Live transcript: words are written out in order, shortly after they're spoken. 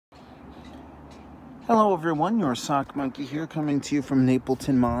Hello everyone, your Sock Monkey here, coming to you from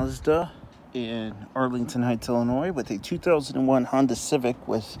Napleton Mazda in Arlington Heights, Illinois, with a 2001 Honda Civic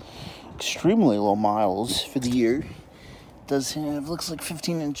with extremely low miles for the year. It does have, looks like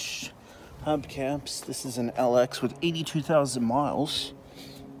 15-inch hubcaps. This is an LX with 82,000 miles.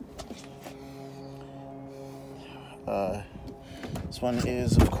 This one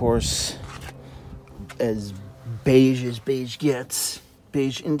is, of course, as beige gets.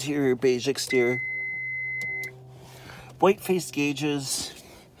 Beige interior, beige exterior. White face gauges,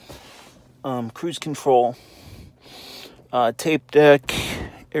 cruise control, tape deck,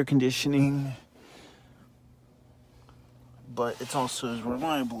 air conditioning, but it's also as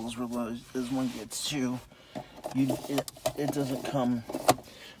reliable as one gets too. It doesn't come,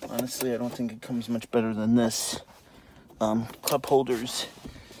 honestly, I don't think it comes much better than this. Cup holders.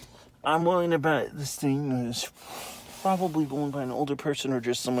 I'm willing to bet this thing is probably owned by an older person or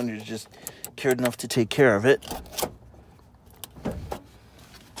just someone who just cared enough to take care of it.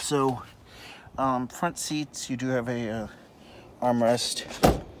 So, front seats, you do have a armrest.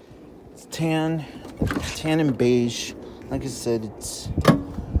 It's tan and beige. Like I said, it's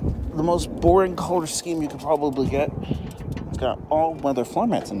the most boring color scheme you could probably get. It's got all leather floor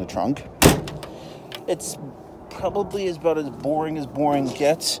mats in the trunk. It's probably about as boring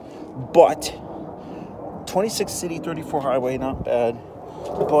gets, but 26 city, 34 highway, not bad.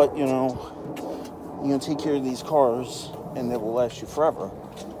 But you know, take care of these cars and they will last you forever.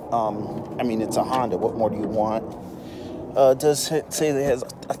 I mean, it's a Honda. What more do you want? It does say that it has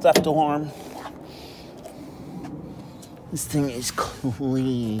a theft alarm. This thing is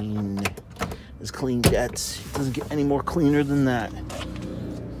clean. As clean gets. It doesn't get any more cleaner than that.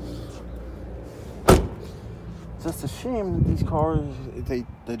 It's just a shame that these cars, they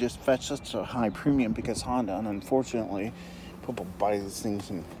just fetch such a high premium because Honda, and unfortunately, people buy these things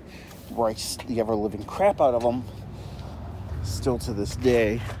and rice the ever-living crap out of them. Still to this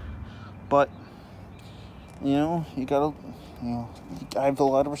day, but you gotta, I have a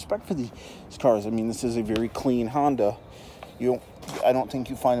lot of respect for these cars. I mean, this is a very clean Honda. I don't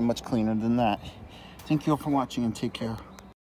think you find it much cleaner than that. Thank you all for watching and take care.